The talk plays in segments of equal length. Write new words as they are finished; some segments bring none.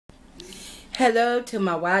Hello to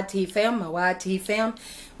my YT fam,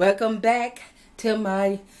 welcome back to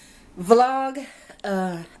my vlog.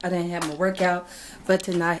 I didn't have my workout for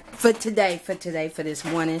this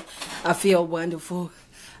morning. I feel wonderful.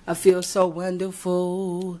 I feel so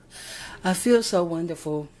wonderful. I feel so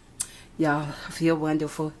wonderful. Y'all, I feel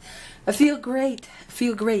wonderful. I feel great. I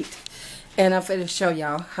feel great. And I'm going to show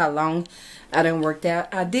y'all how long I done worked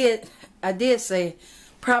out. I did say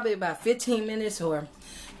probably about 15 minutes or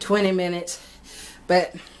 20 minutes.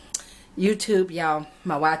 But YouTube, y'all,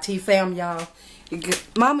 my YT fam, y'all,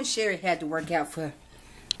 Mama Sherry had to work out for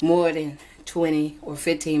more than 20 or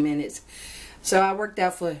 15 minutes. So I worked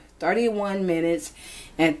out for 31 minutes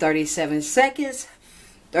and 37 seconds.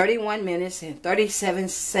 31 minutes and 37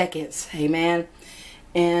 seconds. Amen.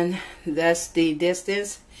 And that's the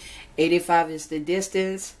distance. 85 is the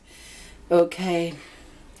distance. Okay.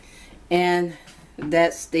 And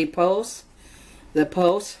that's the post. The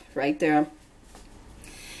post right there.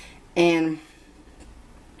 And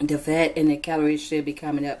the fat and the calories should be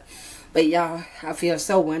coming up. But y'all, I feel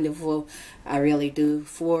so wonderful. I really do.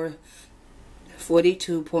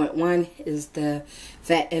 42.1 is the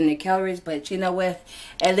fat and the calories. But you know what?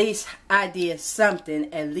 At least I did something.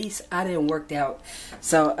 At least I didn't work out.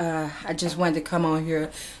 So I just wanted to come on here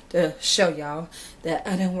to show y'all that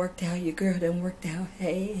I done worked out. Your girl done worked out.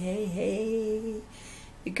 Hey, hey, hey.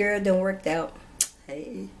 Your girl done worked out.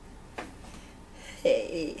 Hey.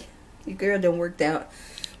 Hey. Your girl done worked out.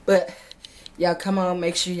 But y'all come on,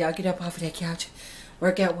 make sure y'all get up off of that couch.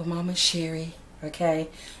 Work out with Mama Sherry. Okay?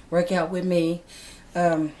 Work out with me.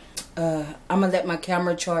 I'm gonna let my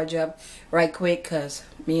camera charge up right quick because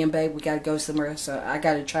me and babe, we gotta go somewhere. So I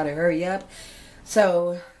gotta try to hurry up.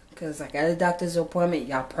 So, because I got a doctor's appointment.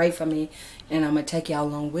 Y'all pray for me. And I'm gonna take y'all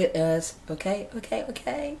along with us. Okay? Okay,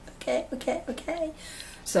 okay, okay, okay, okay.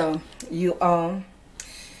 So, you all...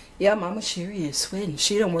 yeah, Mama Sherry is sweating.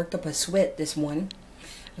 She done worked up a sweat this morning.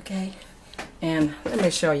 Okay? And let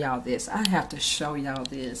me show y'all this. I have to show y'all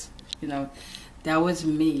this. You know, that was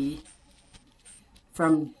me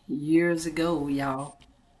from years ago, y'all.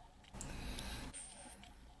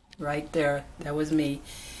 Right there. That was me.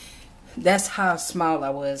 That's how small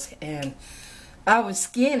I was. And I was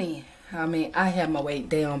skinny. I mean, I had my weight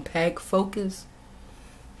down packed, focus.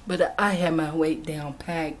 But I had my weight down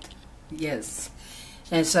packed. Yes.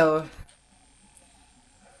 And so,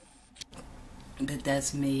 but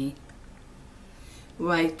that's me.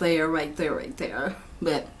 Right there, right there, right there.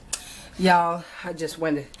 But, y'all, I just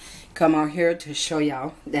wanted to come on here to show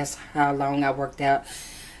y'all. That's how long I worked out.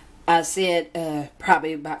 I said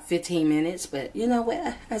probably about 15 minutes. But, you know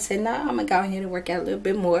what? I said, no, I'm going to go ahead and work out a little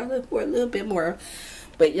bit more. A little bit more.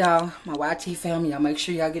 But, y'all, my YT family, y'all make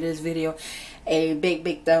sure y'all get this video a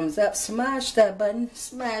big thumbs up. Smash that button.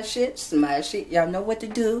 Smash it. Smash it. Y'all know what to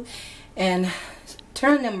do. And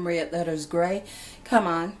turn them red letters gray. Come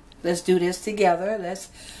on. Let's do this together. Let's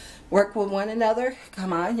work with one another.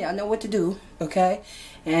 Come on. Y'all know what to do. Okay?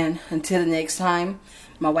 And until the next time,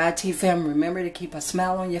 my YT family, remember to keep a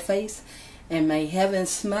smile on your face. And may heaven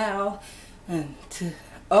smile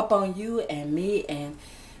up on you and me and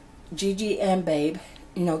Gigi and babe.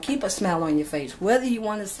 You know, keep a smile on your face. Whether you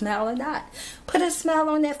want to smile or not. Put a smile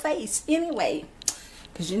on that face anyway.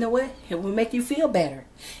 Because you know what? It will make you feel better.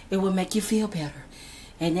 It will make you feel better.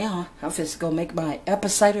 And now, I'm just going to make my apple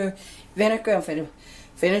cider vinegar. I'm going to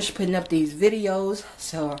finish putting up these videos.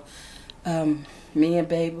 So, me and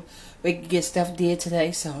babe, we can get stuff did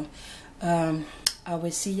today. So, I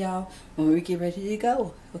will see y'all when we get ready to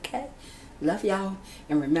go. Okay? Love y'all.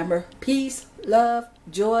 And remember, peace, love,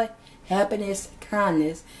 joy, happiness,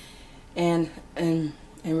 kindness, and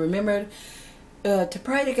remember to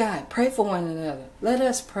pray to God. Pray for one another. Let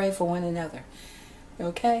us pray for one another.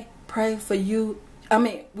 Okay? Pray for you. I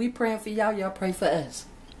mean, we praying for y'all. Y'all pray for us.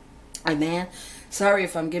 Amen. Sorry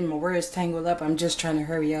if I'm getting my words tangled up. I'm just trying to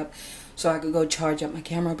hurry up so I could go charge up my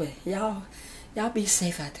camera. But y'all be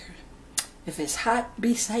safe out there. If it's hot,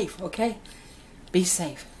 be safe. Okay? Be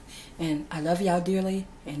safe. And I love y'all dearly.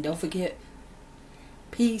 And don't forget,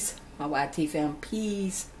 peace. My YT fam,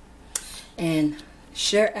 peace. And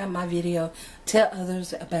share out my video. Tell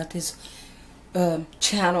others about this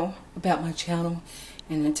channel, about my channel.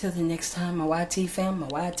 And until the next time, my YT fam,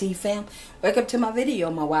 welcome to my video,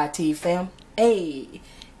 my YT fam. Hey,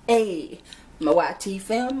 hey, my YT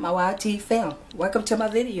fam, welcome to my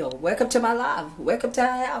video, welcome to my live, welcome to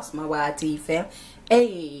our house, my YT fam.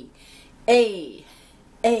 Hey, hey,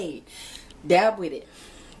 hey, dab with it,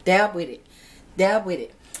 dab with it, dab with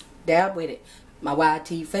it. Dab with it. My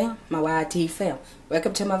YT fam.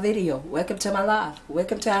 Welcome to my video. Welcome to my live.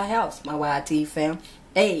 Welcome to our house. My YT fam.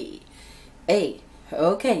 Hey. Hey.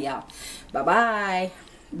 Okay, y'all. Bye-bye.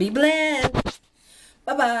 Be blessed.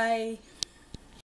 Bye-bye.